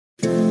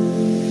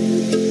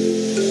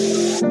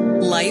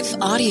Life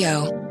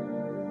Audio.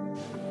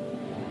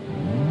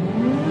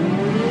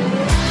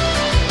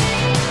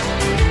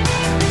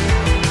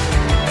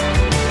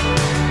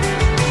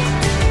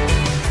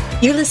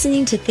 You're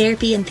listening to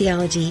Therapy and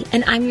Theology,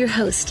 and I'm your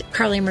host,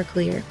 Carly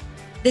Mercoulier.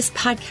 This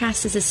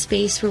podcast is a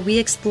space where we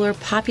explore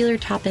popular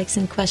topics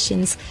and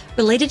questions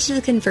related to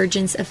the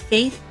convergence of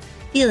faith,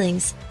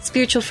 feelings,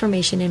 spiritual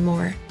formation, and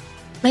more.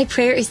 My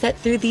prayer is that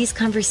through these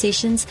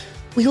conversations,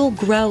 we will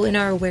grow in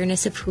our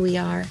awareness of who we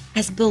are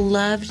as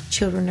beloved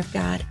children of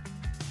God,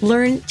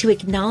 learn to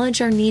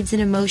acknowledge our needs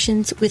and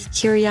emotions with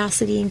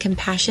curiosity and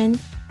compassion,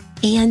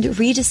 and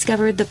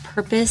rediscover the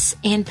purpose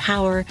and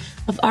power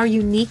of our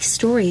unique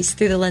stories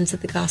through the lens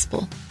of the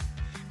gospel.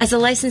 As a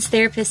licensed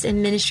therapist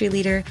and ministry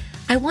leader,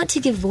 I want to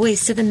give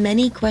voice to the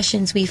many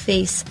questions we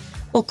face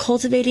while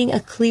cultivating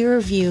a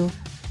clearer view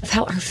of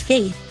how our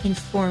faith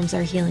informs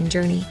our healing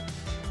journey.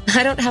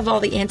 I don't have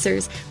all the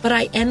answers, but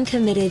I am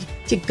committed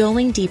to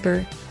going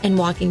deeper and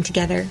walking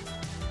together.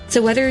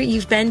 So whether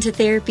you've been to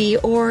therapy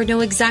or know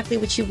exactly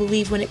what you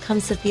believe when it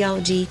comes to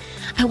theology,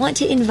 I want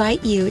to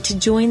invite you to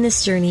join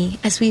this journey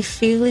as we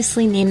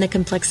fearlessly name the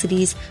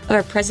complexities of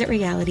our present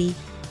reality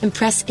and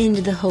press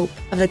into the hope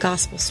of the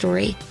gospel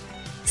story.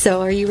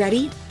 So are you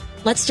ready?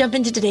 Let's jump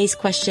into today's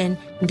question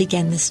and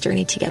begin this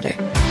journey together.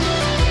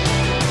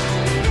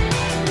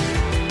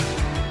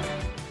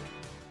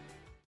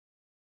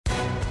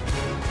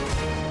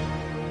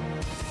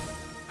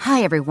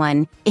 Hi,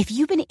 everyone. If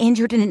you've been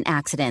injured in an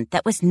accident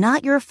that was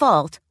not your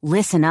fault,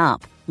 listen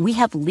up. We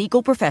have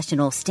legal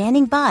professionals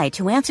standing by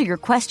to answer your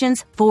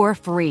questions for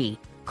free.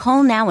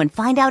 Call now and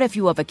find out if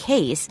you have a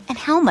case and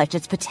how much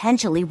it's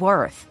potentially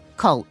worth.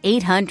 Call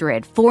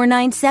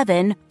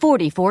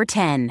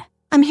 800-497-4410.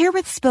 I'm here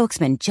with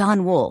spokesman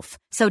John Wolf.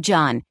 So,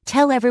 John,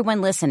 tell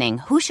everyone listening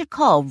who should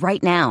call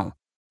right now.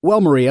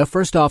 Well, Maria,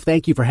 first off,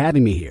 thank you for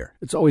having me here.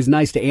 It's always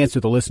nice to answer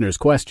the listeners'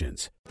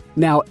 questions.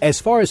 Now, as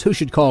far as who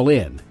should call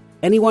in,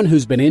 anyone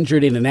who's been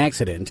injured in an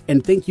accident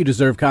and think you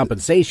deserve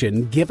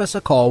compensation, give us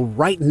a call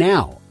right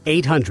now.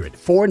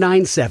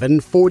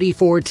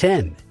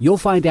 800-497-4410. You'll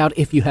find out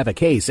if you have a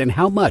case and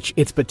how much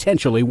it's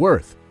potentially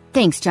worth.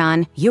 Thanks,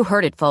 John. You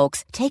heard it,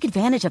 folks. Take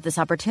advantage of this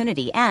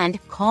opportunity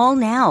and call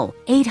now.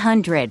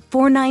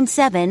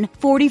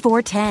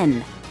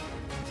 800-497-4410.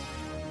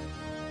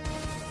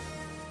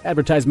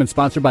 Advertisement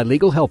sponsored by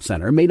Legal Help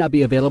Center. May not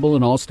be available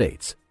in all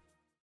states.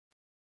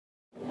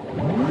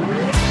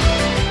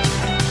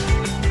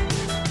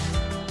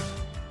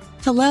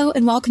 Hello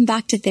and welcome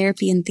back to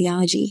Therapy and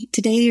Theology.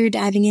 Today you're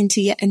diving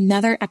into yet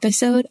another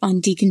episode on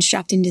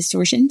deconstructing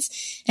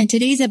distortions, and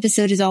today's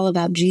episode is all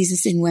about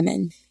Jesus in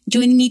women.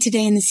 Joining me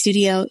today in the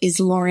studio is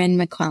Lauren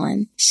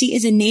McClellan. She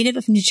is a native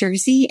of New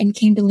Jersey and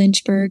came to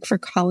Lynchburg for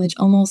college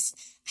almost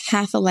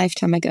half a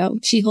lifetime ago.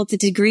 She holds a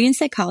degree in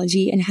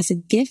psychology and has a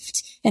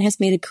gift and has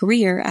made a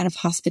career out of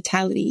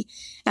hospitality.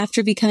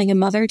 After becoming a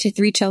mother to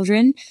 3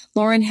 children,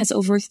 Lauren has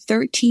over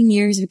 13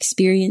 years of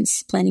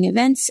experience planning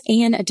events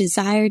and a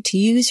desire to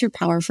use her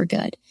power for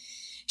good.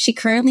 She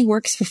currently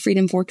works for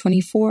Freedom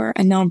 424,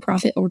 a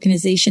nonprofit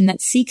organization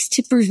that seeks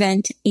to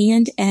prevent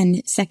and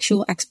end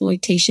sexual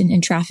exploitation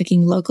and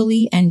trafficking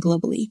locally and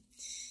globally.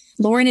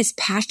 Lauren is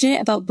passionate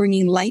about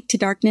bringing light to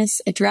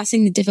darkness,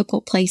 addressing the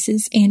difficult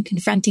places, and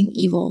confronting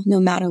evil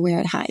no matter where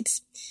it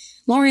hides.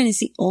 Lauren is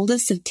the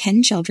oldest of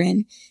 10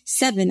 children,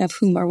 7 of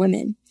whom are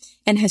women,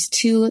 and has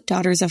 2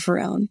 daughters of her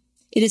own.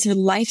 It is her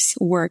life's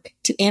work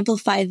to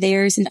amplify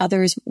theirs and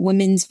others'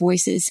 women's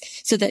voices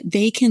so that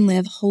they can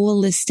live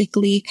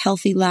holistically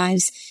healthy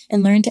lives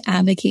and learn to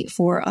advocate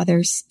for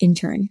others in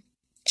turn.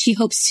 She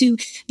hopes to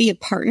be a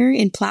partner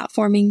in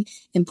platforming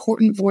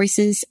important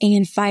voices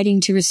and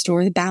fighting to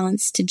restore the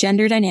balance to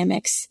gender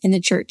dynamics in the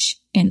church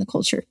and the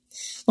culture.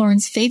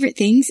 Lauren's favorite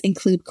things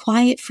include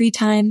quiet free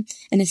time,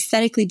 an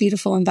aesthetically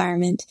beautiful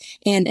environment,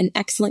 and an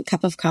excellent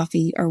cup of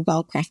coffee or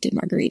well-crafted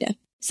margarita.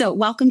 So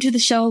welcome to the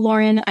show,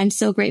 Lauren. I'm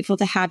so grateful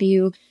to have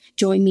you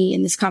join me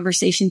in this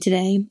conversation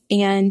today.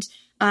 And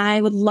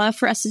I would love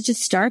for us to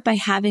just start by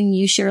having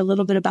you share a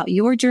little bit about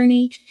your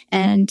journey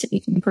and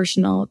making a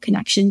personal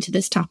connection to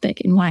this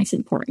topic and why it's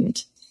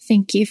important.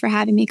 Thank you for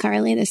having me,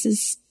 Carly. This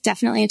is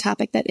definitely a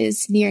topic that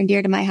is near and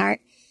dear to my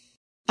heart.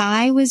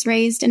 I was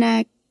raised in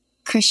a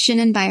Christian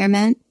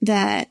environment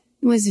that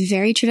was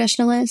very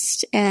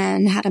traditionalist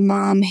and had a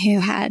mom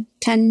who had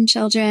 10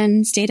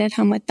 children, stayed at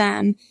home with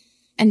them,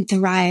 and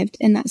thrived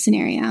in that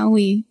scenario.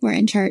 We were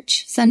in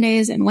church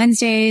Sundays and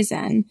Wednesdays,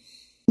 and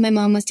my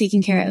mom was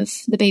taking care of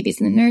the babies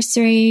in the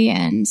nursery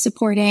and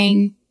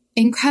supporting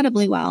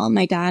incredibly well.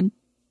 My dad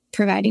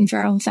providing for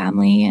our whole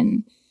family.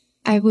 And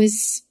I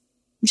was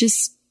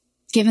just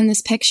given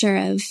this picture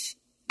of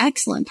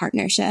excellent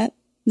partnership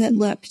that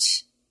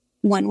looked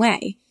one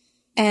way.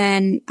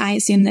 And I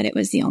assumed that it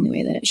was the only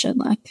way that it should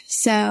look.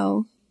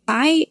 So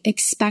I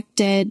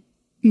expected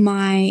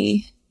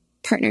my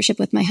partnership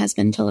with my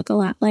husband to look a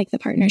lot like the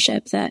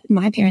partnership that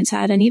my parents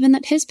had and even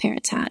that his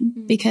parents had,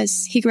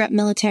 because he grew up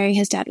military.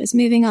 His dad was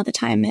moving all the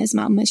time. His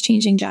mom was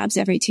changing jobs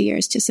every 2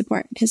 years to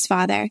support his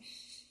father.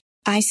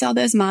 I saw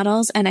those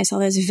models and I saw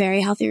those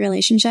very healthy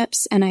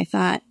relationships. And I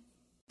thought,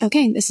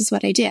 okay, this is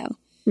what I do.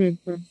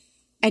 Mm-hmm.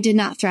 I did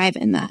not thrive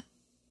in that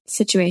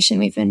situation.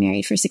 We've been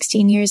married for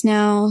 16 years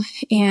now.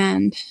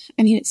 And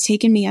I mean, it's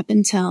taken me up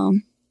until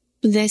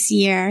this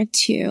year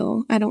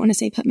to, I don't want to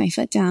say put my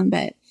foot down,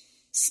 but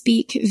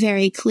speak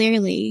very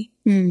clearly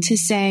to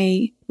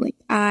say, like,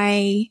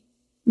 I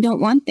don't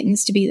want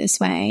things to be this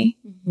way.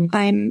 Mm-hmm.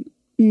 I'm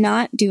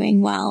not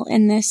doing well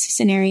in this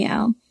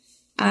scenario.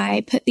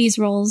 I put these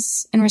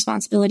roles and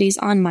responsibilities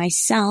on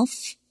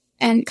myself.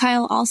 And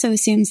Kyle also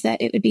assumes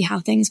that it would be how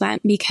things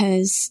went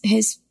because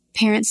his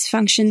parents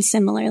function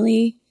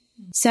similarly.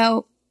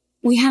 So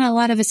we had a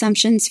lot of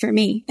assumptions for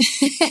me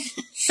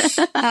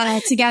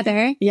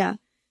together. Yeah.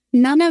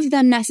 None of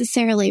them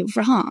necessarily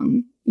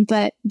wrong,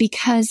 but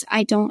because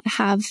I don't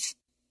have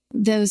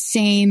those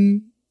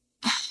same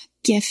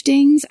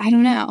giftings, I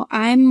don't know.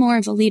 I'm more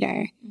of a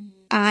leader.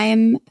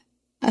 I'm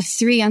a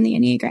 3 on the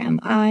Enneagram.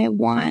 I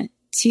want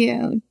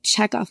to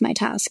check off my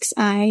tasks.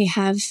 I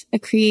have a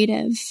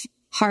creative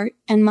heart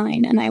and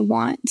mind, and I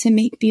want to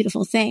make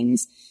beautiful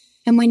things.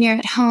 And when you're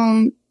at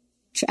home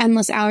for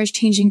endless hours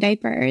changing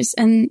diapers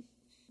and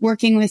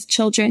working with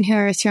children who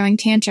are throwing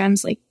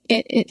tantrums, like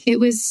it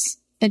was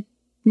a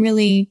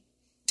really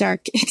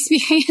dark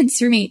experience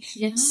for me.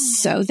 Yeah.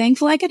 So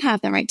thankful I could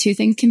have them, right? 2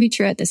 things can be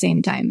true at the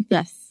same time.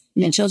 Yes.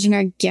 And children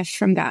are a gift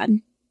from God.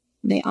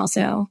 They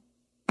also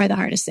are the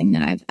hardest thing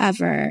that I've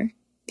ever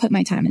put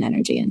my time and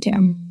energy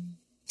into.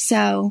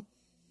 So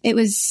it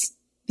was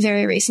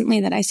very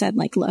recently that I said,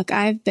 like, look,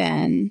 I've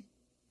been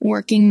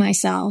working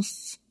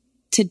myself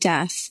to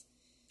death,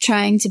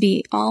 trying to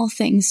be all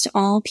things to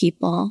all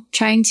people,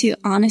 trying to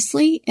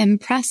honestly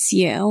impress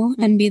you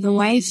and be the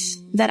wife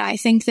that I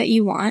think that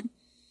you want.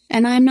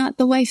 And I'm not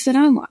the wife that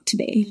I want to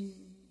be.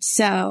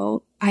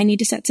 So I need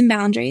to set some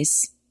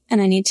boundaries,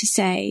 and I need to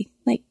say,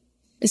 like,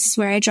 this is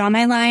where I draw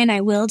my line.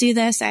 I will do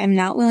this. I am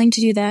not willing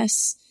to do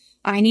this.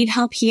 I need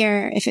help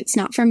here. If it's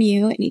not from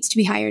you, it needs to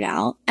be hired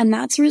out. And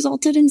that's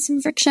resulted in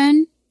some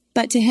friction.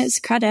 But to his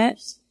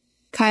credit,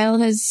 Kyle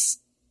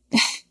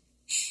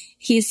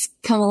he's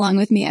come along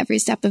with me every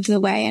step of the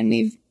way. And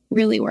we've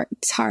really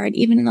worked hard,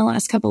 even in the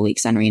last couple of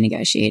weeks, on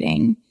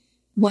renegotiating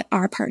what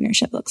our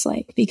partnership looks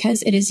like,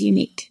 because it is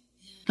unique.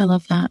 I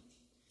love that.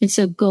 And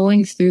so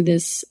going through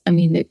this, I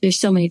mean, there's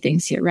so many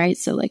things here, right?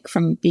 So like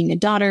from being a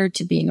daughter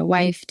to being a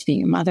wife to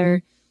being a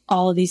mother,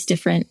 all of these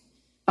different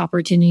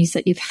opportunities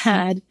that you've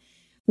had.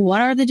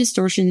 What are the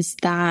distortions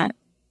that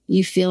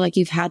you feel like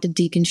you've had to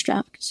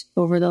deconstruct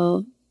over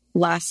the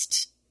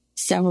last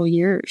several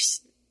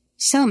years?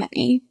 So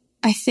many.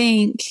 I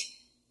think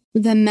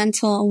the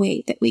mental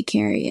weight that we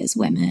carry as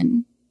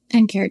women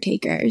and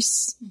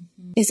caretakers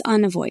is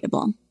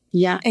unavoidable.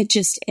 Yeah. It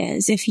just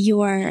is. If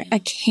you're a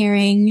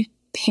caring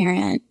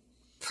parent,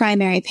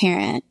 primary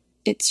parent,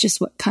 it's just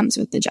what comes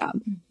with the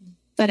job.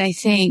 But I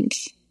think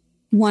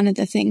one of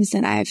the things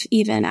that I've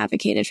even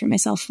advocated for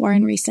myself for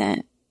in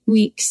recent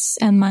weeks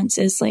and months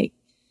is, like,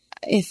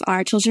 if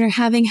our children are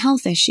having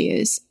health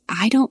issues,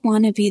 I don't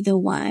want to be the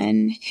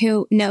one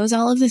who knows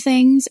all of the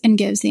things and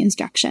gives the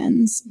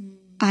instructions.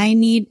 I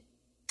need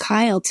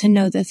Kyle to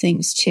know the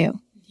things too,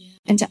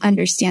 and to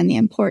understand the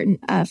importance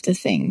of the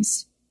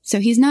things. So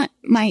he's not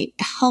my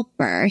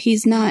helper.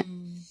 He's not,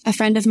 a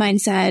friend of mine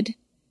said,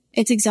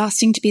 it's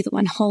exhausting to be the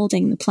one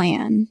holding the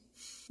plan,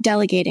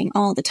 delegating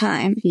all the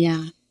time.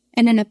 Yeah.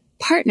 And in a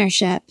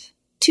partnership,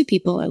 2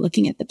 people are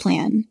looking at the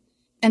plan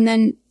and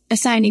then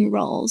assigning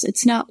roles.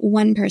 It's not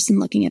one person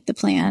looking at the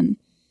plan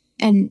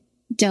and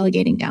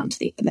delegating down to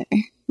the other.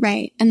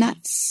 Right. And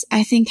that's,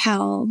 I think,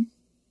 how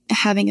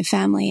having a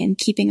family and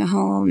keeping a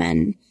home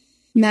and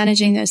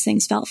managing those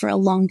things felt for a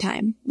long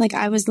time. Like,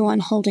 I was the one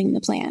holding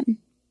the plan.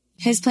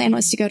 His plan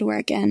was to go to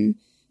work, and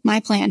my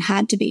plan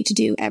had to be to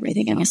do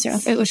everything else. So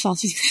it would fall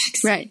through the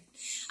cracks. Right.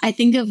 I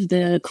think of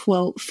the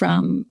quote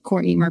from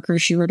Courtney Merker.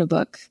 She wrote a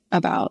book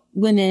about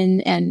women,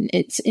 and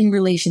it's in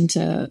relation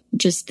to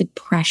just the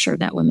pressure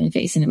that women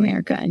face in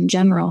America in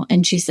general.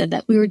 And she said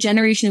that we were a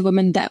generation of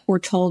women that were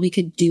told we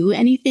could do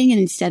anything, and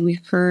instead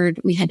we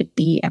heard we had to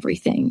be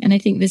everything. And I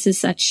think this is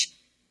such,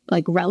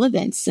 like,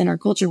 relevance in our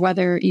culture,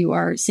 whether you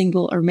are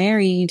single or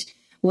married,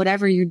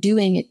 whatever you're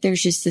doing,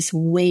 there's just this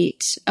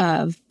weight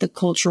of the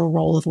cultural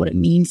role of what it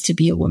means to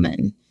be a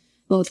woman,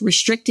 both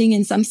restricting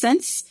in some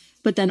sense,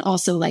 but then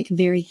also, like,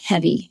 very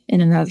heavy in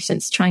another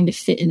sense, trying to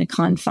fit in a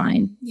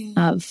confine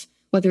of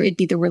whether it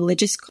be the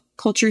religious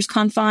culture's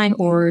confine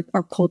or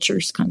our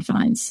culture's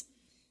confines.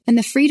 And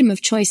the freedom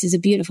of choice is a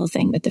beautiful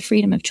thing, but the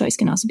freedom of choice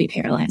can also be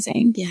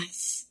paralyzing.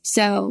 Yes.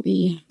 So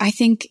I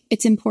think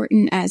it's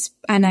important,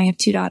 and I have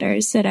 2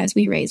 daughters, that as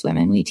we raise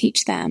women, we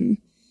teach them,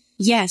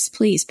 yes,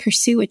 please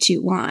pursue what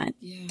you want.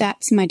 Yeah.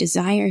 That's my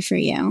desire for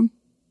you.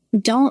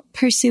 Don't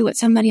pursue what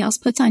somebody else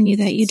puts on you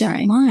that you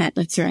don't want.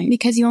 That's right.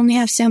 Because you only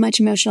have so much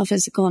emotional,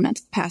 physical, and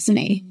mental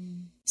capacity.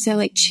 So,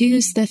 like,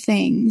 choose the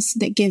things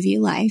that give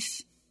you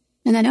life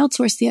and then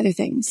outsource the other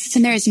things.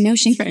 And there is no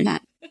shame in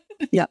that.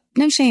 Yeah.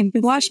 No shame.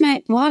 Wash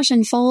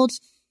and fold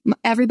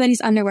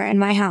everybody's underwear in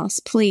my house,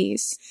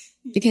 please.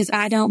 Because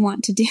I don't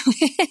want to do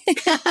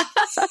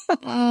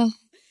it.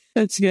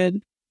 That's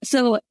good.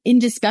 So in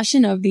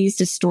discussion of these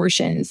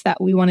distortions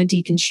that we want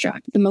to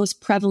deconstruct, the most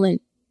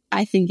prevalent,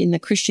 I think, in the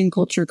Christian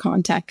culture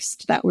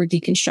context that we're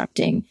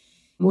deconstructing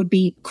would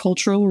be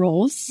cultural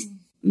roles,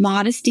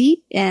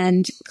 modesty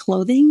and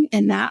clothing,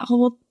 and that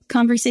whole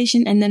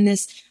conversation. And then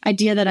this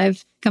idea that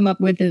I've come up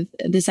with,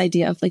 this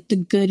idea of like the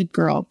good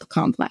girl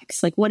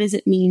complex. Like, what does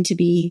it mean to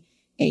be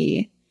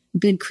a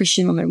good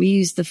Christian woman? We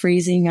use the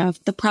phrasing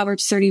of the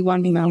Proverbs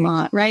 31 woman a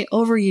lot, right?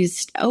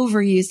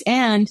 Overused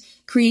and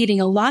creating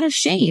a lot of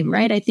shame,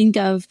 right? I think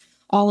of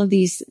all of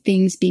these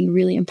things being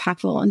really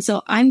impactful. And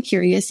so I'm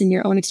curious, in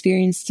your own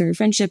experience through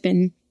friendship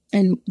and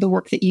the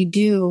work that you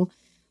do,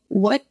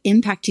 what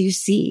impact do you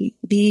see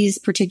these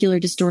particular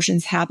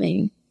distortions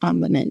having on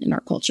women in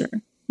our culture?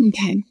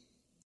 Okay.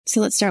 So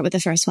let's start with the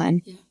first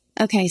one. Yeah.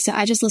 Okay. So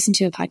I just listened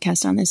to a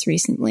podcast on this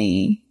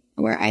recently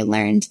where I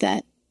learned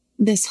that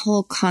this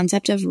whole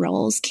concept of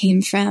roles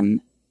came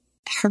from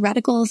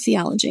heretical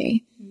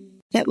theology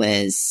that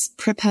was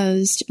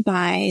proposed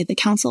by the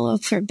Council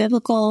for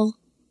Biblical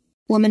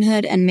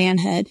Womanhood and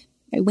Manhood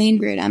by Wayne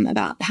Grudem,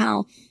 about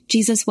how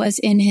Jesus was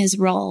in his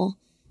role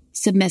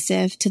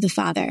submissive to the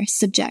Father,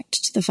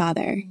 subject to the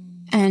Father,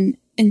 and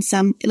in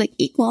some, like,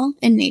 equal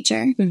in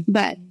nature,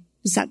 but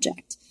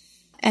subject.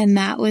 And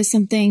that was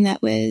something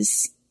that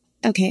was,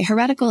 okay,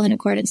 heretical in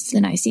accordance to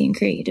the Nicene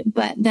Creed,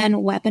 but then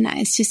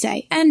weaponized to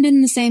say, and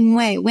in the same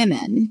way,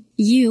 women,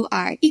 you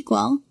are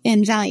equal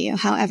in value,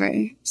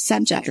 however,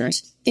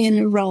 subject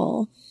in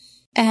role.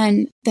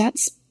 And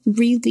that's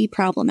really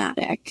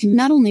problematic,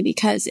 not only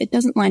because it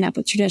doesn't line up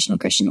with traditional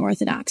Christian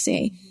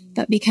orthodoxy,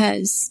 but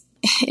because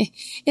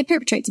it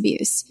perpetrates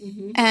abuse.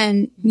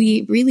 And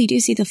we really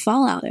do see the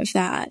fallout of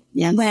that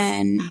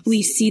when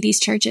we see these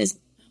churches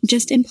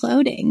just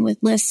imploding with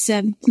lists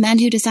of men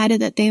who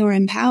decided that they were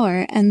in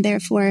power and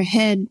therefore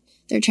hid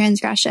their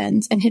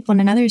transgressions and hid one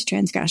another's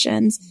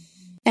transgressions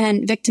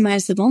and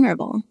victimized the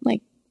vulnerable.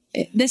 Like,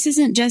 this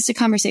isn't just a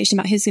conversation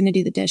about who's going to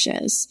do the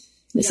dishes.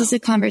 This is a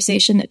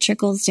conversation that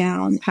trickles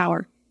down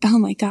power. Oh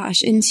my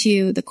gosh,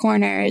 into the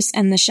corners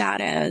and the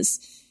shadows,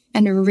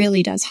 and it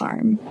really does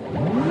harm.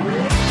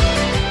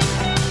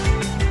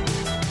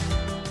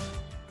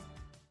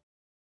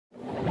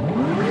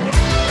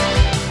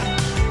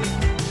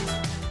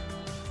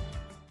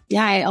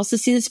 Yeah, I also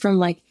see this from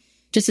like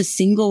just a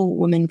single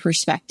woman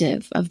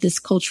perspective of this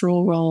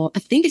cultural role. I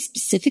think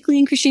specifically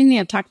in Christianity,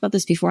 I've talked about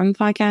this before on the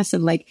podcast,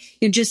 of like,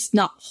 you're just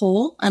not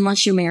whole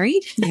unless you're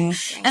married.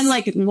 Yes. And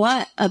like,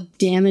 what a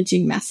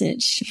damaging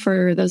message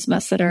for those of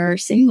us that are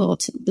single,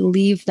 to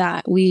believe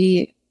that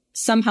we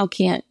somehow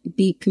can't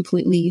be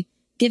completely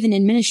given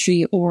in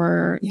ministry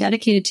or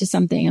dedicated to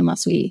something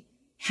unless we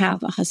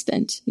have a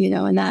husband, you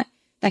know, and that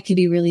could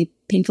be really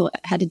painful.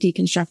 I had to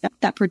deconstruct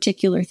that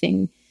particular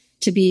thing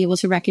to be able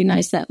to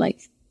recognize that, like,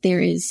 there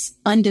is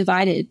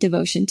undivided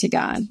devotion to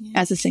God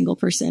as a single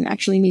person,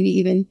 actually maybe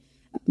even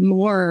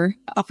more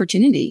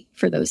opportunity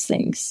for those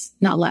things,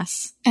 not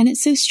less. And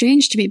it's so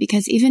strange to me,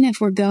 because even if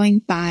we're going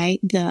by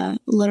the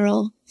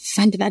literal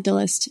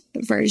fundamentalist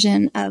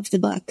version of the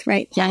book,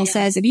 right? Paul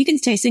says, if you can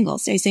stay single,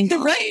 stay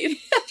single. Right.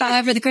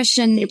 However, the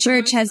Christian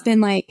church has been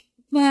like,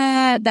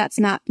 well, that's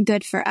not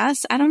good for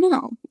us. I don't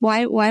know.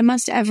 Why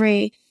must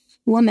every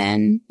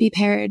woman be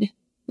paired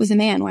with a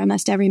man? Why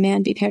must every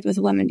man be paired with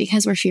a woman?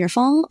 Because we're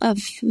fearful of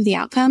the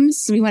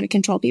outcomes. We want to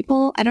control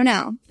people. I don't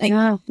know.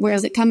 Like, where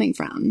is it coming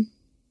from?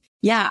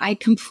 Yeah, I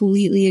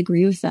completely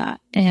agree with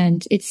that.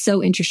 And it's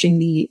so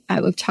interesting.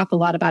 I would talk a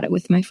lot about it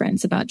with my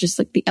friends, about just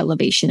like the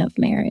elevation of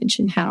marriage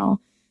and how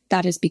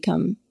that has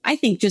become, I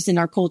think, just in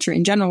our culture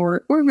in general,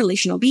 we're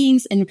relational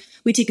beings, and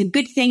we take a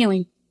good thing and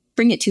we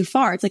bring it too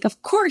far. It's like,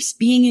 of course,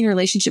 being in a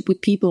relationship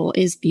with people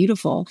is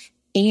beautiful,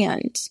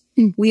 and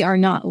we are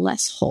not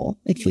less whole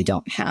if we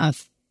don't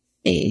have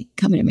a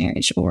covenant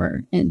marriage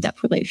or an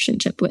in-depth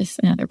relationship with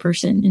another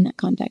person in that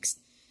context.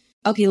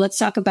 Okay, let's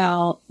talk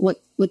about what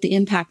the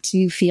impact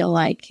you feel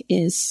like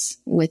is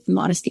with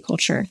modesty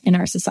culture in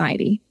our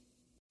society.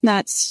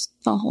 That's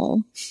the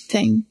whole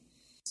thing.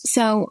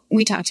 So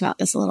we talked about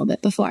this a little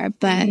bit before,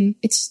 but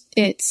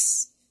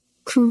it's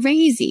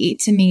crazy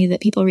to me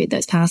that people read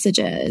those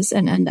passages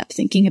and end up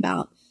thinking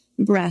about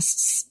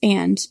breasts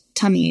and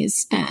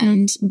tummies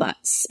and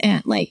butts,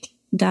 and like,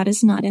 that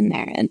is not in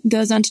there. And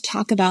goes on to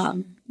talk about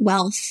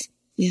wealth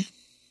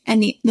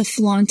and the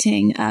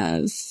flaunting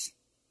of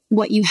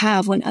what you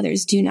have when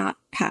others do not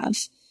have.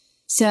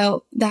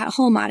 So that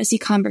whole modesty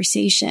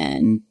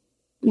conversation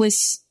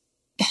was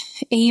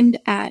aimed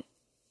at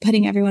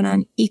putting everyone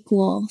on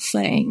equal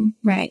footing,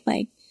 right?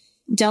 Like,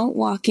 don't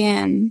walk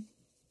in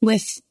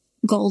with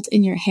gold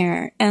in your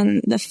hair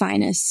and the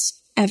finest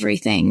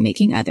everything,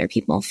 making other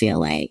people feel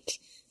like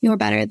you're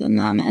better than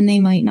them and they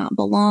might not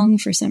belong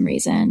for some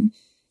reason,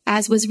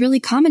 as was really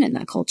common in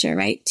that culture,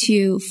 right?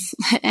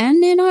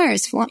 And in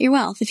ours, flaunt your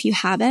wealth. If you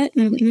have it,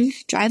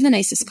 drive the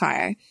nicest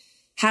car,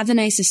 have the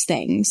nicest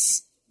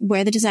things,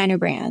 wear the designer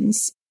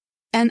brands.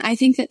 And I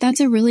think that that's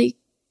a really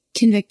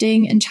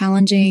convicting and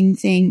challenging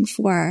thing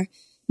for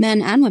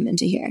men and women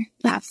to hear.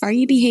 Are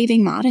you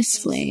behaving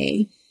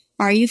modestly?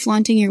 Are you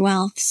flaunting your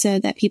wealth so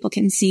that people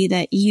can see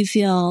that you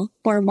feel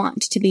or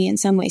want to be in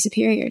some way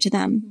superior to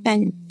them?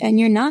 And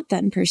you're not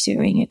then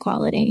pursuing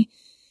equality.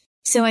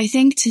 So I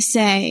think to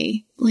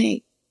say,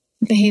 like,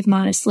 behave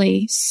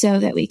modestly so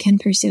that we can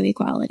pursue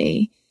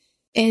equality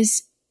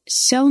is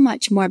so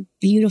much more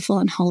beautiful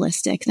and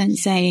holistic than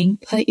saying,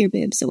 put your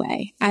boobs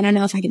away. I don't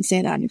know if I can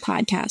say that on your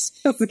podcast,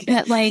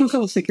 but like,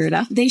 we'll figure it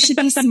out. They should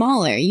be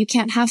smaller. You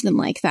can't have them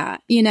like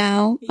that,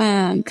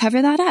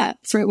 cover that up.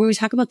 Where we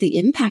talk about the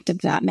impact of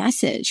that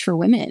message for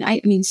women.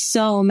 I mean,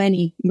 so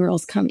many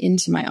girls come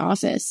into my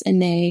office and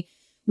they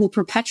will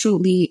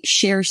perpetually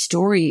share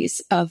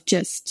stories of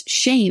just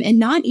shame, and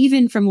not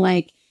even from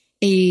like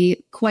a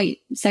quite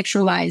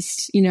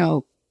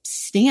sexualized,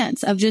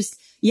 stance of just,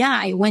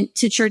 I went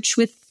to church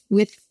with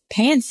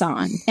pants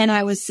on and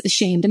I was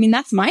ashamed. I mean,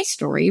 that's my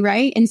story,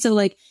 right? And so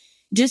like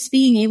just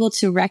being able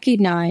to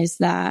recognize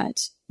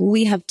that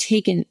we have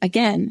taken,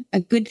 again,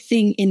 a good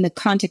thing in the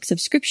context of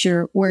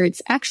scripture where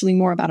it's actually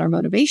more about our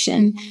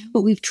motivation,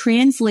 but we've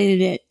translated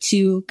it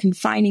to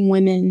confining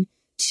women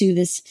to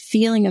this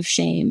feeling of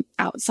shame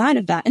outside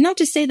of that. And not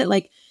to say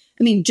that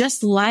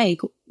just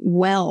like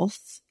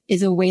wealth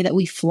is a way that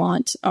we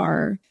flaunt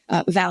our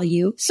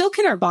value, so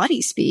can our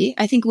bodies be.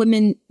 I think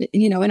women,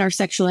 in our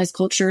sexualized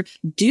culture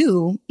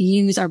do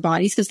use our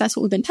bodies because that's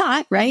what we've been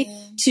taught, right?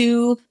 Yeah.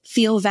 To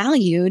feel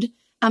valued.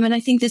 And I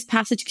think this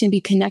passage can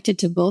be connected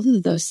to both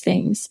of those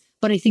things,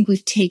 but I think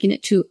we've taken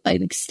it to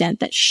an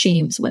extent that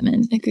shames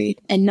women. Agreed.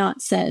 And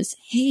not says,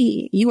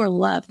 hey, you are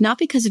loved, not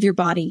because of your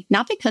body,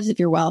 not because of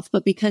your wealth,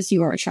 but because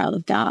you are a child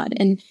of God.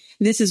 And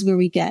this is where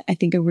we get, I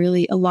think, a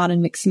lot of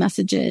mixed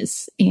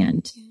messages,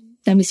 and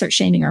then we start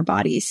shaming our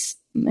bodies.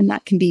 And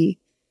that can be,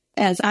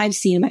 as I've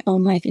seen in my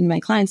own life, in my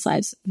clients'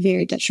 lives,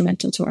 very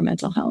detrimental to our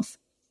mental health.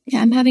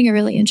 Yeah, I'm having a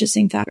really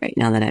interesting thought right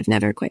now that I've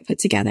never quite put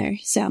together.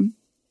 So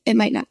it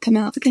might not come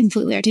out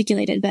completely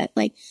articulated, but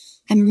like,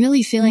 I'm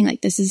really feeling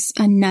like this is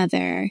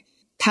another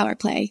power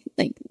play.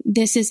 Like,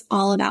 this is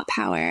all about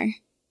power,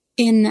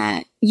 in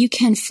that you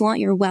can flaunt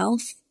your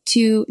wealth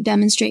to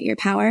demonstrate your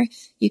power.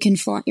 You can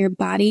flaunt your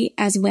body.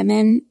 As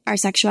women, our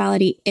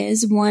sexuality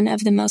is one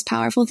of the most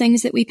powerful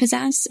things that we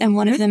possess, and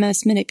one of the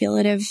most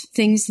manipulative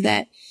things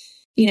that,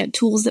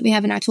 tools that we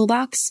have in our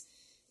toolbox.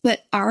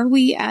 But are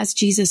we, as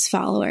Jesus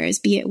followers,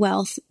 be it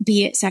wealth,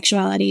 be it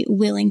sexuality,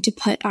 willing to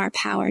put our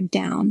power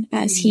down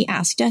as he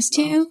asked us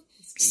to,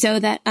 so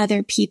that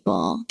other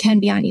people can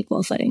be on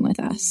equal footing with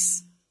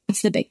us?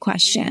 That's the big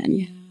question.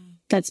 Yeah.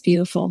 That's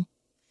beautiful.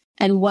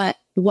 And what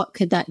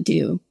could that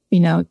do,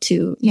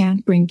 to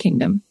bring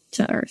kingdom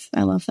to earth?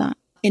 I love that.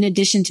 In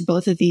addition to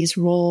both of these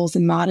roles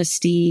and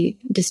modesty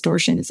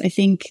distortions, I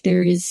think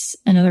there is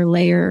another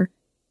layer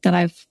that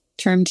I've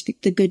termed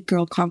the good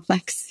girl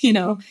complex.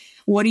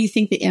 What do you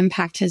think the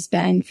impact has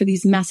been for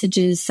these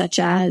messages, such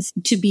as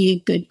to be a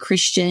good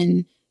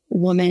Christian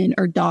woman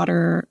or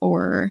daughter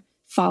or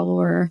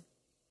follower,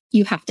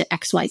 you have to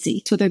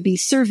XYZ, whether it be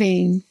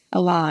serving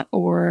a lot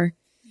or,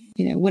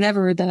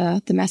 whatever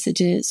the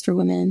message is for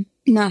women.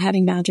 Not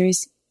having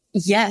boundaries.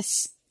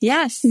 Yes.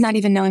 Not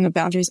even knowing what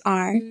boundaries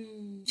are.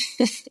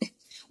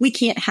 We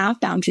can't have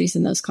boundaries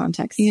in those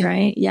contexts,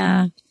 right?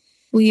 Yeah.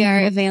 We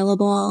are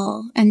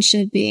available, and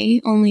should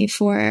be, only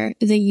for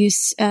the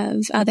use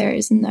of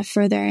others and the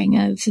furthering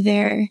of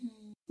their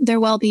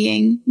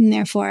well-being. And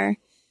therefore,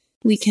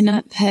 we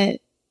cannot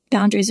put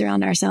boundaries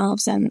around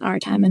ourselves and our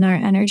time and our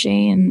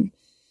energy and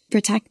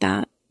protect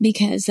that,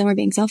 because then we're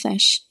being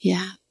selfish.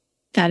 Yeah.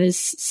 That is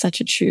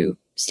such a true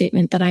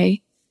statement that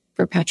I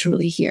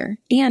perpetually hear.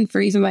 And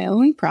for even my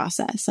own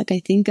process, I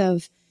think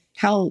of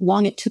how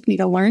long it took me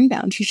to learn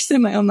boundaries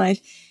in my own life.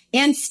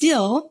 And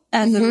still,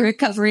 as a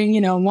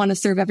recovering, want to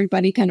serve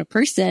everybody kind of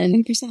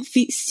person,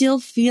 still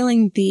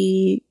feeling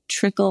the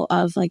trickle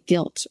of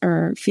guilt,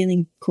 or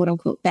feeling quote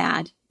unquote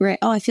bad, right?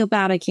 Oh, I feel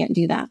bad. I can't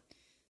do that.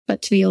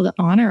 But to be able to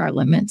honor our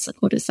limits,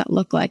 what does that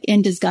look like?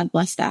 And does God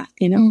bless that?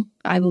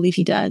 I believe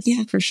he does.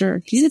 Yeah, for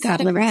sure. He's a God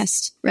of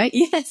rest, right?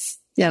 Yes.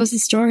 That was the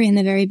story in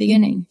the very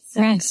beginning.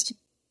 Rest.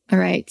 All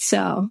right.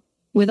 So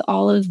with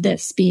all of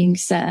this being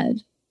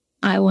said,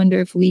 I wonder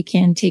if we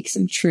can take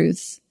some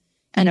truth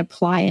and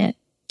apply it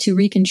to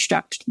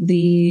reconstruct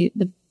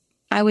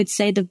I would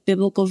say the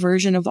biblical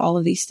version of all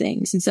of these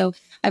things. And so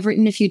I've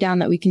written a few down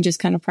that we can just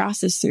kind of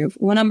process through.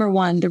 Well, number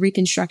one, the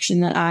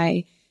reconstruction that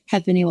I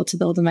have been able to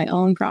build in my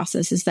own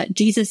process is that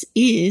Jesus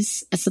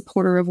is a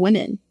supporter of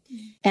women.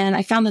 And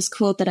I found this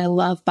quote that I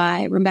love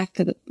by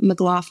Rebecca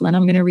McLaughlin.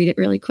 I'm going to read it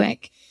really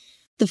quick.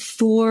 The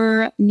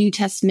 4 New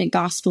Testament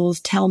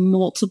Gospels tell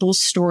multiple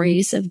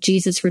stories of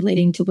Jesus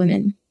relating to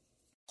women.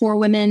 Poor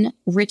women,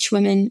 rich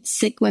women,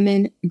 sick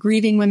women,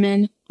 grieving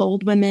women,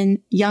 old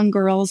women, young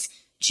girls,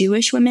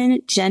 Jewish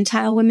women,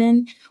 Gentile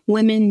women,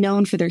 women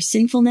known for their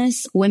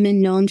sinfulness,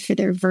 women known for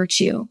their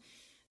virtue,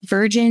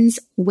 virgins,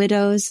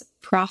 widows,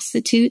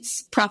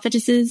 prostitutes,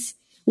 prophetesses.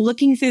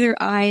 Looking through their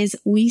eyes,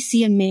 we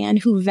see a man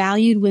who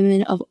valued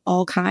women of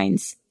all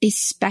kinds,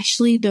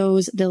 especially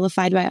those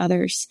vilified by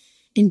others.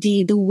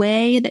 Indeed, the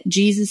way that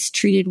Jesus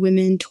treated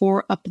women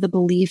tore up the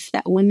belief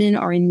that women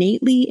are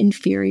innately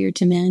inferior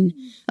to men,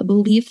 a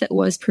belief that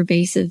was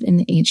pervasive in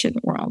the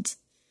ancient world.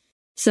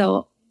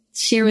 So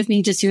share with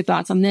me just your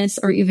thoughts on this,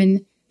 or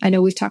even, I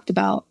know we've talked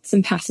about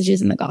some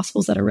passages in the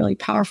Gospels that are really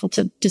powerful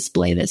to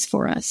display this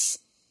for us.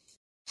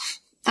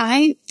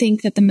 I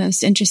think that the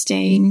most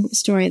interesting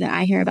story that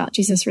I hear about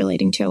Jesus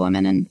relating to a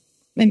woman,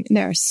 and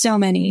there are so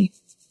many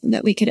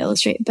that we could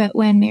illustrate, but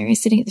when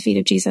Mary's sitting at the feet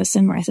of Jesus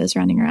and Martha's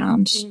running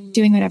around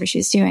doing whatever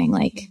she's doing,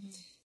 like,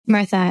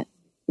 Martha,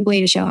 way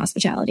to show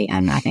hospitality.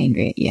 I'm not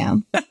angry at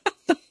you.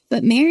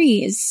 But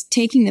Mary is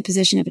taking the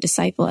position of a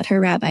disciple at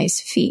her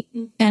rabbi's feet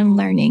and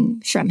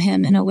learning from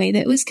him in a way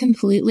that was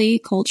completely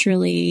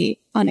culturally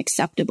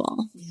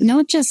unacceptable.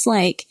 Not just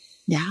like,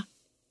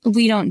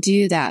 we don't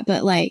do that,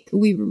 but like,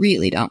 we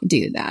really don't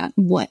do that.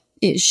 What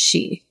is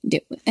she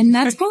doing? And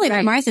that's probably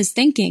what Martha's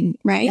thinking,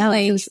 right? Yeah,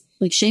 like, it was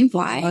like shameful.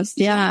 Why?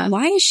 Yeah.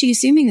 Why is she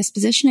assuming this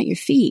position at your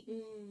feet?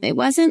 It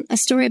wasn't a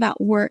story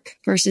about work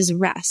versus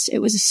rest. It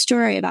was a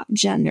story about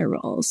gender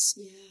roles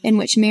in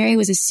which Mary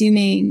was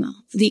assuming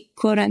the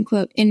quote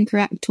unquote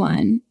incorrect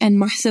one and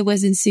Martha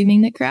was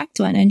assuming the correct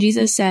one. And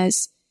Jesus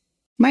says,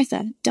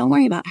 Martha, don't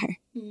worry about her.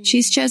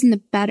 She's chosen the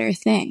better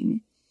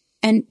thing.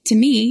 And to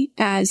me,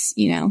 as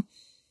you know,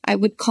 I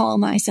would call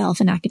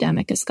myself an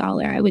academic, a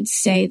scholar. I would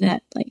say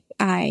that like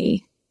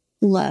I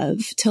love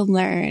to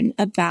learn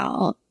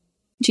about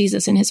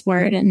Jesus and his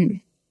word and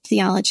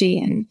theology,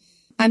 and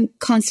I'm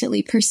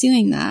constantly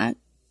pursuing that.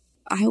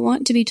 I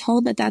want to be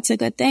told that that's a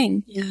good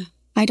thing. Yeah.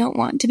 I don't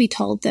want to be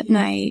told that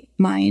my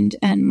mind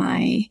and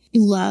my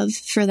love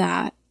for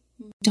that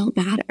don't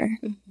matter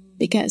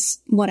because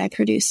what I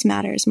produce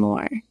matters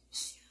more.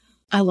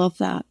 I love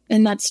that.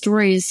 And that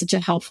story is such a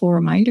helpful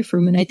reminder for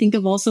women. I think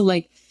of also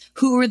like,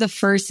 who were the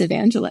first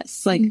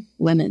evangelists? Like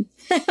women.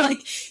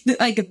 like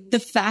the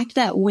fact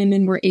that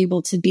women were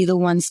able to be the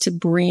ones to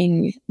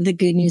bring the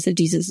good news of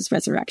Jesus'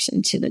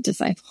 resurrection to the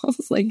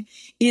disciples, like,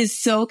 is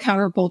so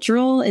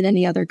countercultural in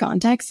any other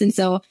context. And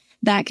so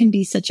that can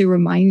be such a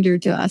reminder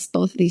to us,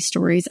 both of these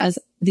stories, as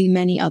the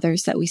many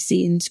others that we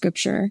see in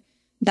scripture,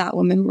 that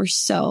women were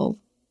so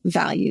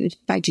valued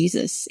by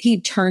Jesus.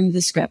 He turned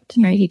the script,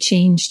 right? He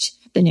changed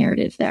the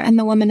narrative there. And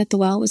the woman at the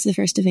well was the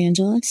first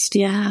evangelist.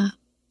 Yeah.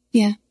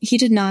 Yeah. He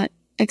did not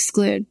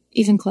exclude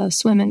even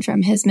close women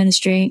from his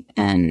ministry.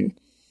 And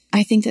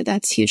I think that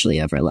that's hugely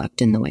overlooked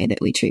in the way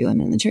that we treat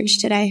women in the church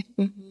today.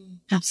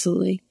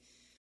 Absolutely.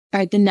 All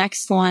right. The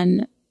next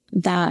one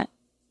that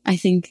I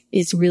think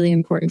is really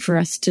important for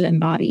us to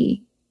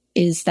embody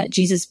is that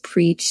Jesus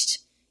preached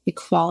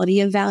equality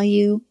of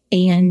value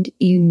and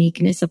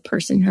uniqueness of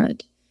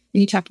personhood. And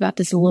you talked about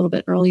this a little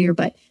bit earlier,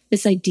 but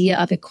this idea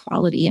of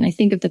equality. And I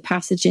think of the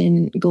passage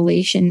in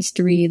Galatians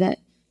 3 that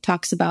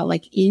talks about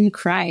like in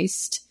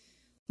Christ,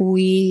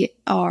 we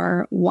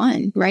are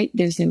one, right?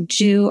 There's no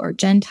Jew or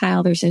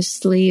Gentile. There's no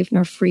slave,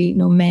 nor free,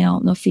 no male,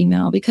 no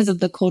female. Because of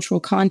the cultural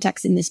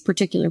context in this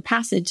particular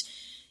passage,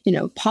 you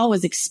know, Paul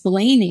was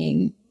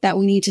explaining that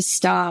we need to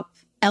stop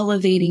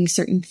elevating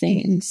certain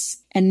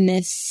things. And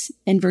this,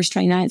 in verse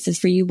 29, it says,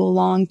 for you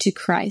belong to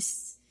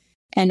Christ.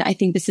 And I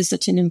think this is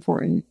such an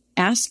important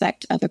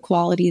aspect of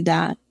equality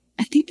that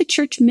I think the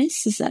church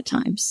misses at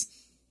times.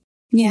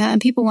 Yeah,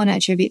 and people want to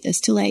attribute this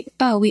to like,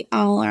 oh, we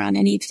all are on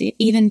an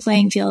even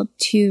playing field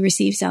to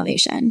receive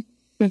salvation.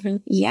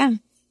 Yeah,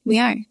 we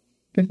are.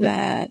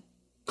 But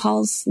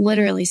Paul's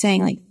literally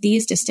saying like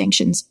these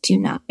distinctions do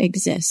not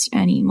exist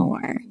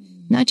anymore.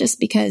 Not just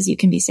because you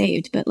can be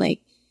saved, but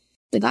like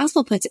the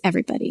gospel puts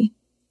everybody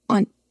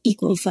on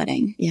equal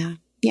footing. Yeah.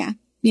 Yeah.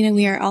 You know,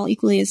 we are all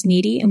equally as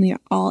needy and we are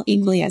all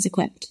equally as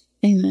equipped.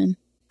 Amen.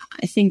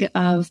 I think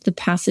of the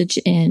passage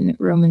in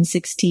Romans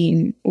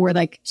 16 where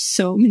like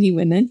so many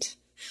women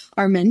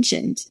are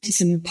mentioned.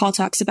 And Paul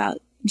talks about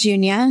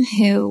Junia,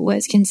 who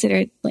was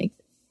considered like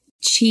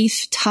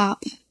chief,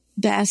 top,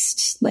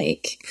 best,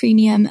 like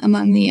premium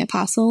among the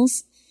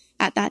apostles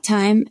at that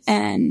time.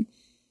 And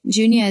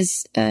Junia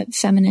is a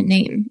feminine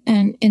name.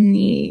 And in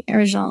the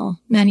original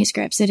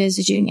manuscripts, it is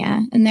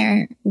Junia. And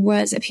there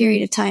was a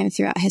period of time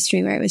throughout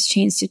history where it was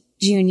changed to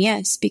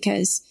Junius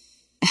because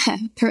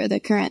per the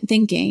current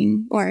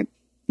thinking or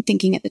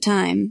thinking at the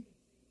time,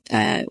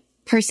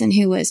 person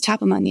who was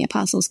top among the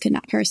apostles could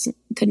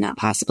not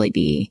possibly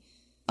be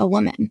a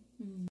woman.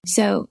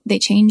 So they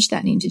changed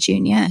that name to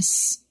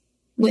Junius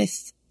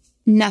with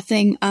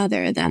nothing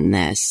other than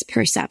this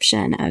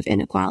perception of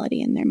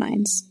inequality in their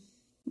minds.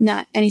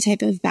 Not any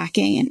type of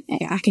backing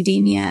in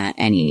academia,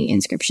 any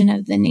inscription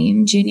of the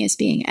name Junius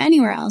being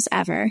anywhere else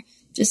ever.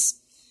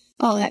 Just,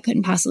 oh, that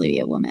couldn't possibly be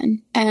a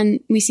woman. And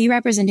we see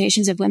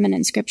representations of women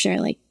in scripture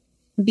like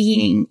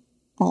being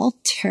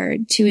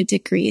altered to a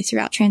degree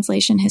throughout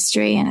translation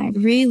history. And I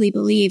really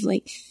believe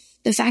like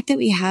the fact that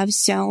we have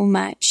so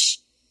much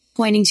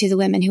pointing to the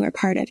women who are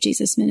part of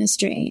Jesus'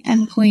 ministry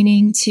and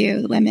pointing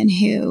to the women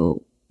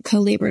who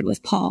co-labored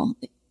with Paul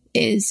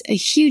is a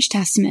huge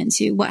testament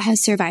to what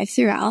has survived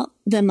throughout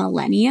the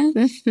millennia.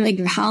 Like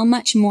how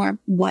much more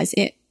was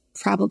it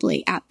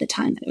probably at the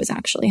time that it was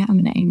actually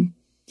happening?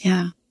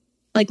 Yeah.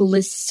 like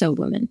lists so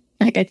women.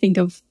 Like I think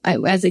of,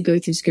 as I go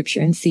through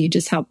scripture and see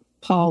just how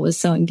Paul was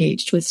so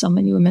engaged with so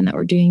many women that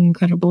were doing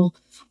incredible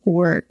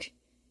work,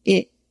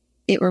 it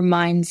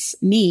reminds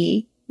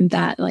me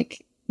that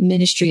like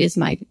ministry is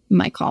my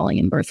calling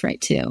and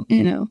birthright too,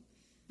 you know.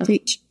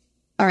 Preach.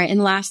 All right.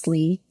 And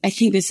lastly, I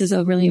think this is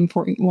a really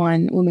important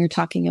one when we're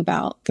talking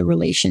about the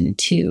relation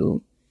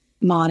to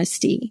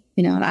modesty,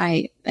 you know, and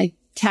I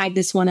tag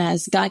this one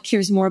as God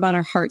cares more about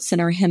our hearts than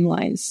our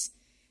hemlines.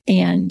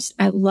 And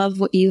I love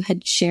what you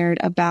had shared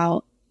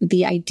about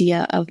the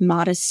idea of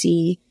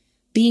modesty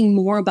being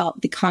more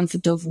about the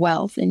concept of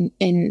wealth. And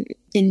in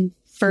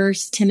 1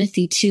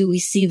 Timothy 2, we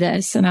see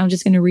this, and I'm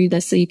just going to read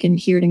this so you can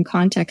hear it in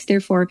context.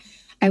 Therefore,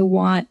 I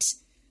want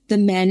the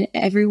men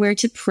everywhere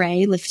to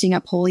pray, lifting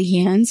up holy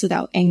hands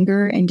without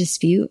anger and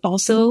dispute.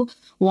 Also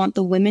want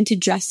the women to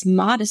dress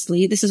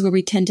modestly. This is where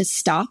we tend to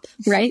stop,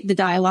 right? The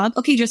dialogue.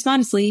 Okay, dress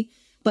modestly.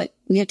 But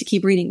we have to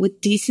keep reading. With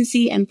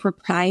decency and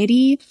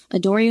propriety,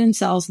 adoring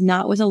themselves,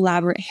 not with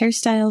elaborate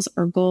hairstyles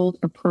or gold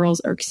or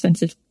pearls or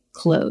expensive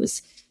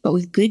clothes, but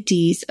with good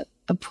deeds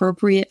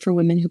appropriate for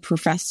women who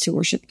profess to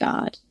worship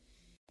God.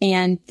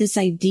 And this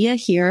idea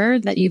here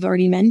that you've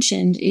already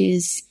mentioned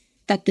is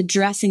that the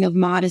dressing of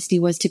modesty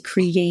was to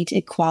create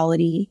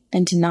equality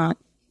and to not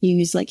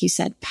use, like you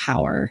said,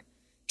 power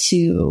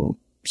to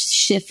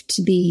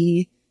shift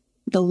the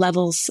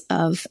levels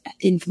of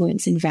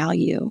influence and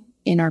value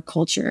in our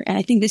culture. And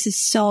I think this is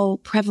so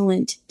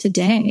prevalent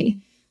today,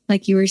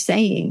 like you were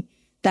saying,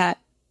 that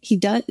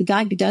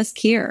God does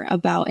care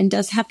about and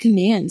does have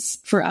commands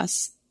for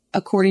us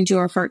according to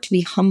our heart to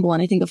be humble.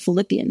 And I think of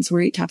Philippians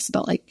where he talks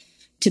about like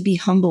to be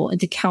humble and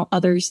to count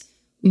others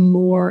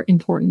more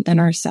important than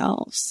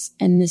ourselves.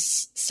 And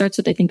this starts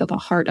with, I think, of a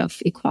heart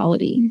of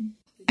equality.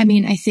 I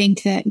mean, I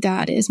think that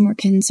God is more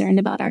concerned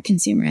about our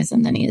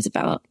consumerism than he is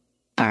about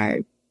our,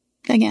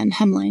 again,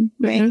 hemline,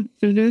 right?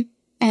 Mm-hmm.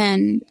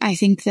 And I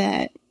think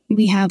that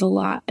we have a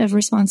lot of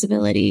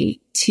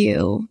responsibility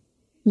to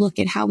look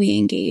at how we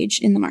engage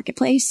in the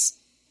marketplace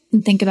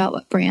and think about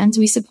what brands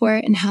we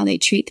support and how they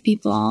treat the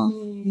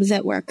people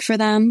that work for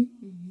them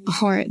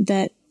or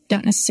that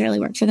don't necessarily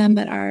work for them,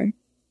 but are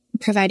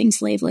providing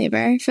slave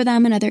labor for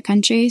them in other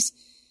countries.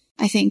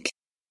 I think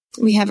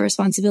we have a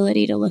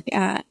responsibility to look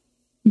at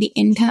the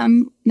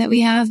income that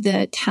we have,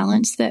 the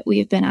talents that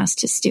we've been asked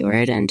to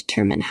steward, and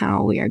determine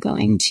how we are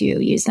going to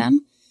use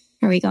them.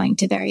 Are we going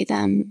to bury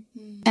them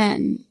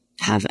and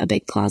have a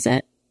big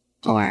closet?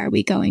 Or are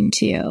we going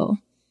to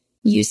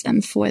use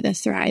them for the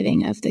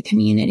thriving of the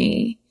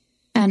community?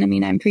 And I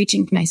mean, I'm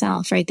preaching to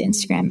myself, right? The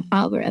Instagram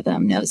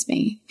algorithm knows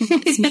me.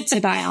 It's meant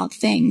to buy all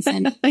things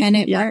and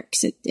it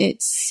works.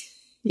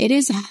 It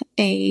is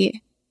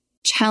a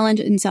challenge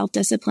in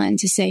self-discipline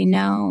to say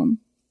no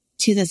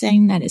to the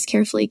thing that is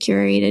carefully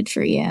curated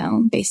for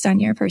you based on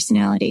your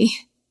personality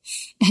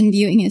and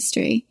viewing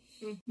history.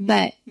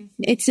 But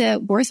it's a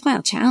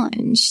worthwhile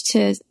challenge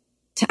to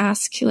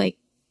ask, like,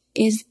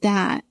 is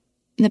that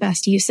the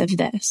best use of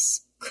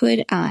this?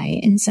 Could I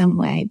in some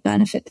way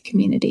benefit the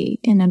community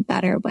in a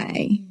better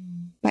way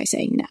by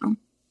saying no?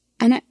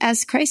 And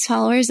as Christ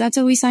followers, that's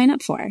what we sign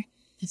up for.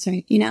 That's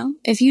right. You know,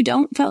 if you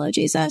don't follow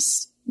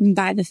Jesus,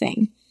 buy the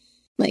thing.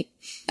 Like,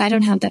 I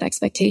don't have that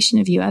expectation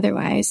of you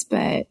otherwise,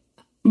 but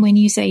when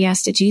you say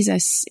yes to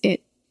Jesus,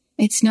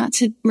 it's not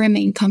to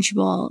remain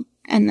comfortable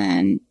and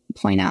then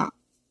point out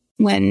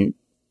when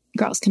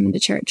girls come into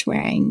church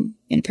wearing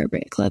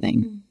inappropriate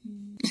clothing.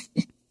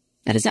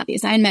 That is not the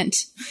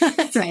assignment.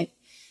 That's right.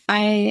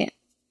 I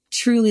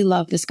truly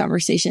love this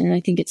conversation, and I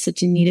think it's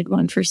such a needed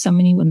one for so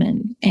many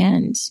women.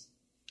 And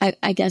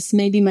I guess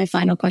maybe my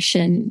final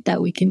question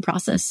that we can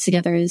process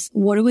together is,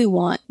 what do we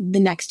want the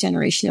next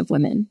generation of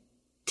women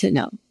to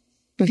know?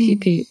 If you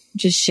could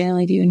just share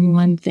like you in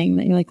one thing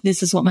that you're like,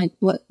 this is what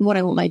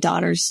I want my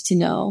daughters to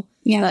know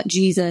about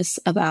Jesus,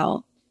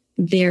 about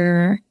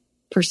their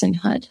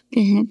personhood.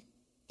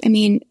 I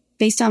mean,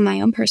 based on my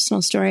own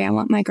personal story, I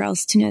want my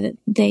girls to know that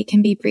they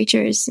can be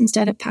preachers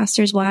instead of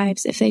pastors'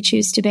 wives if they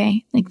choose to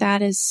be. Like,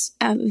 that is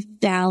a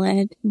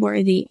valid,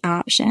 worthy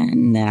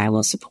option that I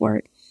will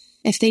support.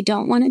 If they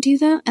don't want to do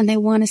that and they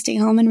want to stay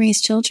home and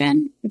raise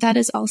children, that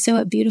is also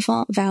a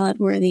beautiful, valid,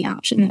 worthy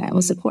option that I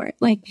will support.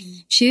 Like,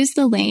 choose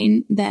the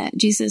lane that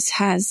Jesus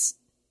has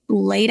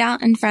laid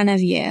out in front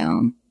of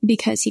you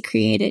because he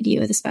created you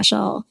with a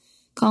special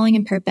calling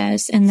and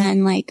purpose, and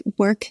then like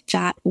work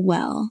that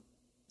well.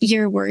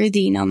 You're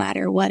worthy no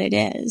matter what it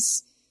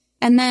is.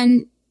 And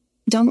then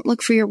don't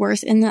look for your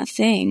worth in that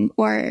thing,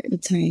 or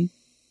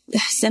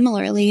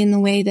similarly in the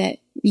way that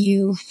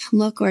you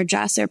look or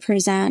dress or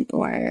present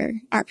or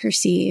are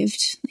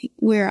perceived. Like,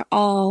 we're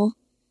all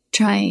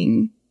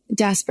trying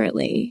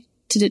desperately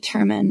to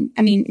determine,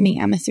 I mean, me,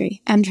 I'm a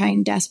 3. I'm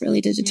trying desperately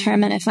to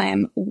determine if I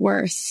am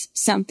worth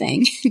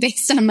something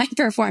based on my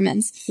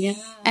performance. Yeah.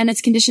 And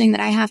it's conditioning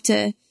that I have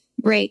to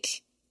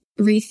break,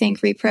 rethink,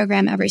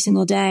 reprogram every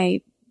single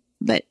day.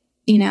 But,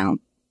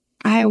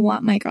 I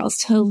want my girls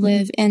to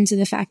live into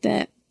the fact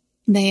that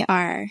they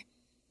are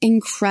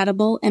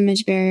incredible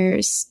image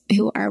bearers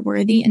who are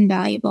worthy and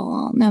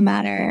valuable no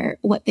matter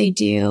what they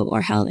do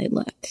or how they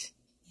look.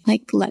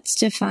 Like, let's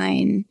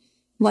define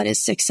what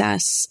is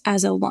success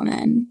as a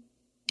woman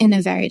in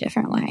a very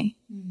different way.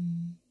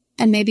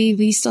 And maybe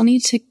we still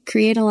need to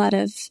create a lot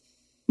of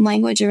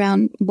language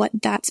around what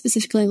that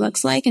specifically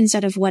looks like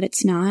instead of what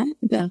it's not.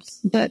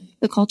 But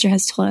the culture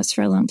has told us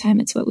for a long time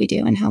it's what we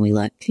do and how we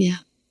look. Yeah.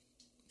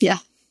 Yeah.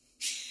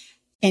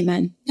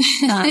 Amen.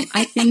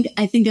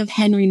 I think of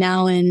Henry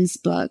Nouwen's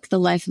book, The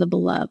Life of the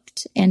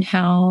Beloved, and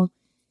how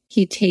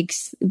he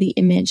takes the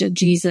image of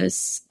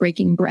Jesus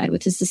breaking bread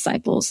with his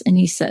disciples. And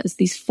he says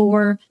these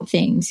 4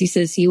 things. He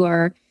says, you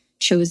are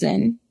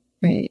chosen,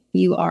 right?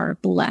 You are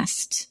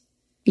blessed.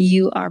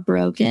 You are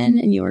broken,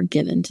 and you are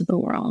given to the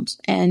world.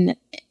 And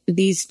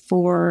these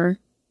 4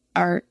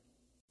 are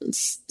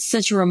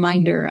such a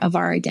reminder of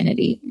our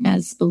identity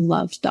as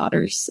beloved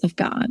daughters of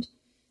God,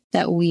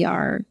 that we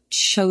are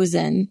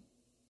chosen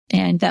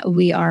and that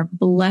we are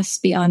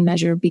blessed beyond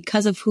measure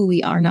because of who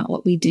we are, not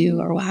what we do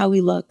or how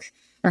we look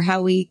or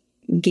how we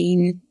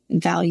gain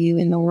value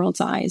in the world's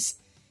eyes.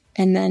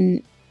 And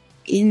then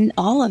in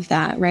all of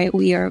that, right,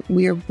 we are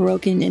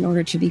broken in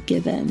order to be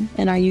given.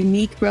 And our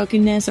unique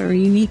brokenness, our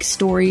unique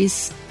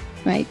stories,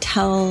 right,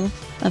 tell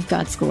of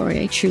God's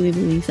glory. I truly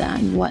believe that.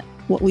 And what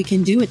we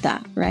can do with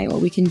that, right?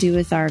 What we can do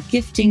with our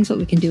giftings, what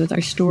we can do with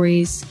our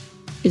stories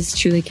is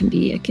truly can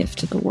be a gift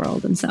to the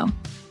world. And so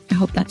I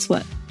hope that's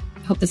what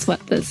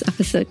this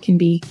episode can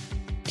be,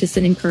 just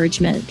an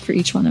encouragement for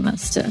each one of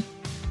us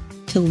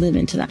to live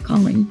into that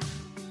calling.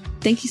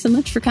 Thank you so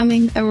much for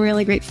coming. I'm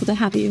really grateful to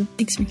have you.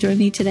 Thanks for joining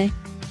me today.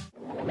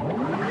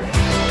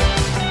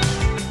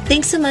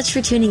 Thanks so much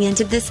for tuning in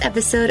to this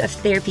episode of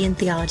Therapy and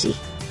Theology.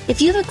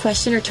 If you have a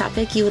question or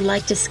topic you would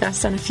like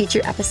discussed on a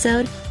future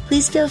episode,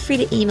 please feel free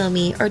to email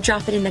me or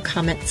drop it in the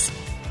comments.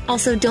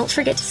 Also, don't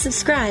forget to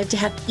subscribe to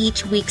have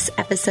each week's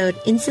episode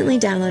instantly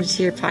downloaded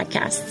to your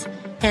podcasts,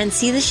 and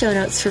see the show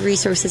notes for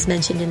resources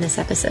mentioned in this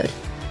episode.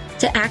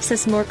 To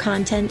access more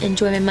content and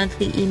join my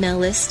monthly email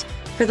list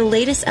for the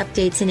latest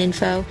updates and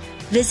info,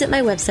 visit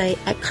my website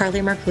at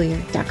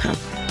carlymarklear.com.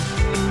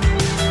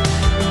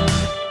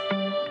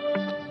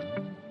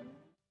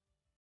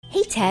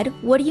 Hey, Ted,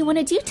 what do you want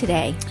to do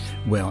today?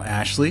 Well,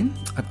 Ashley,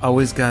 I've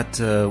always got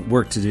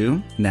work to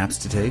do, naps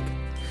to take,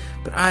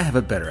 but I have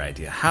a better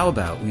idea. How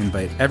about we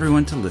invite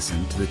everyone to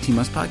listen to the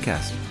TMUS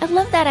podcast? I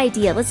love that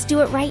idea. Let's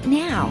do it right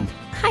now.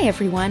 Hi,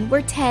 everyone.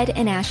 We're Ted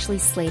and Ashley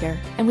Slater,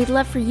 and we'd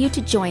love for you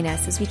to join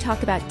us as we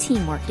talk about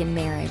teamwork in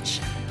marriage.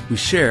 We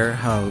share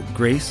how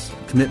grace,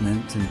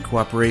 commitment, and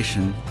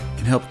cooperation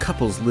can help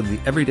couples live the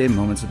everyday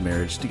moments of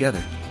marriage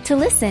together. To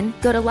listen,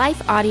 go to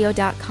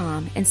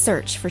lifeaudio.com and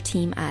search for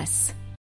Team Us.